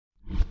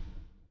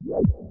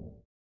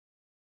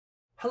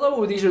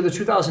Hello, these are the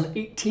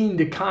 2018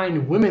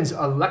 Dakine Women's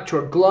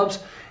Electra gloves,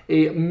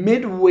 a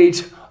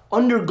mid-weight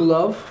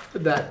underglove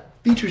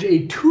that features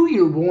a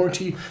 2-year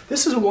warranty.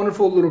 This is a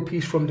wonderful little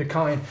piece from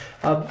Dakine.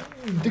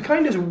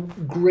 Dakine does a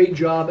great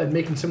job at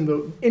making some of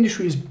the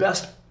industry's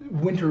best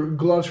winter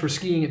gloves for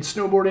skiing and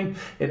snowboarding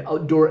and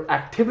outdoor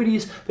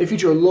activities. They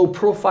feature a low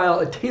profile,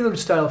 a tailored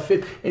style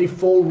fit, and a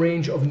full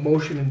range of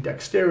motion and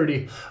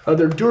dexterity.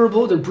 They're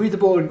durable, they're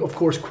breathable, and of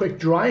course quick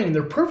drying.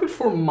 They're perfect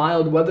for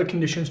mild weather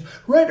conditions,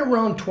 right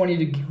around 20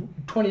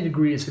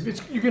 degrees.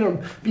 If you're going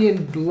to be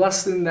in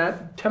less than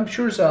that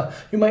temperatures,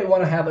 you might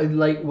want to have a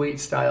lightweight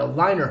style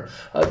liner.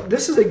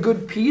 This is a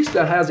good piece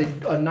that has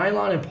a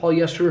nylon and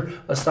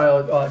polyester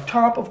style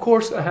top, of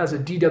course, that has a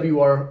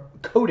DWR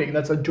coating.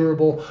 That's a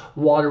durable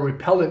water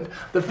repellent.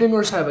 The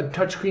fingers have a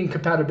touchscreen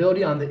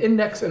compatibility on the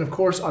index and of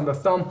course on the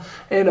thumb,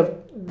 and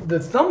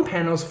the thumb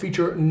panels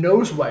feature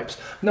nose wipes.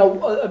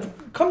 Now I've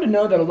come to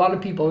know that a lot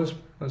of people,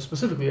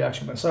 specifically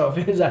actually myself,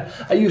 is that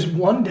I use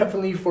one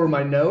definitely for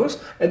my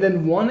nose and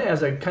then one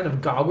as a kind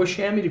of goggle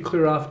chamois to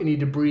clear off any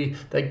debris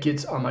that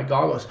gets on my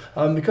goggles.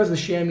 Because the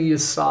chamois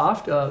is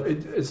soft,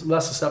 it's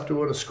less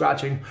susceptible to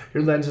scratching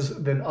your lenses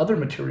than other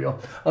material.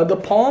 The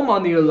palm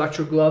on the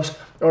Electra gloves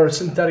are a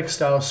synthetic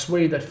style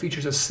suede that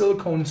features a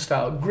silicone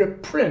style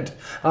grip print.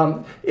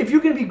 If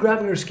you're going to be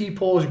grabbing your ski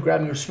poles,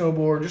 grabbing your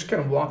snowboard, just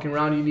kind of walking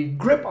around, you need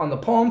grip on the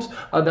palms.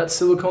 That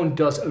silicone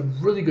does a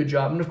really good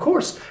job, and of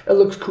course it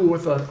looks cool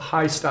with a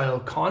high style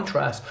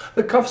contrast.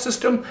 The cuff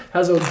system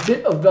has a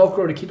bit of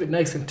Velcro to keep it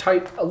nice and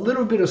tight, a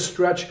little bit of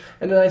stretch,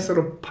 and a nice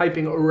little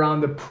piping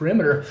around the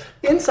perimeter.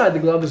 Inside the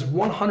glove is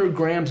 100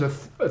 grams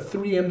of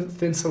 3M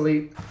thin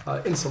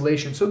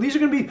insulation. So these are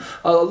going to be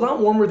a lot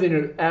warmer than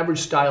an average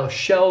style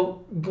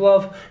shell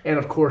glove, and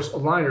of course a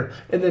liner.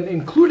 And then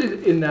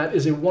included in that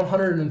is a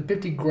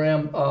 150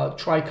 gram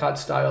tricot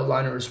style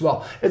liner as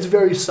well. It's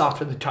very soft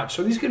to the touch.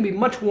 So these are going to be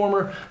much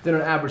warmer than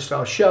an average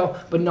style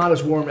shell, but not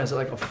as warm as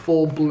like a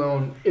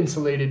full-blown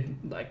insulated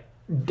like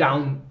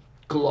down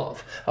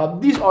glove.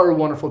 These are a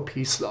wonderful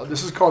piece though.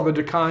 This is called the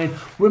Dakine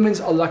Women's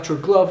Electra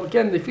Glove.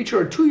 Again, they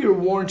feature a 2-year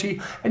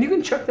warranty, and you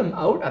can check them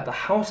out at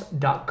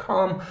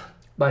thehouse.com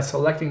by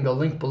selecting the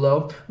link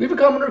below. Leave a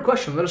comment or a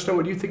question. Let us know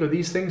what you think of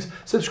these things.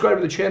 Subscribe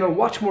to the channel,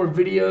 watch more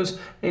videos,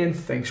 and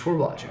thanks for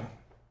watching.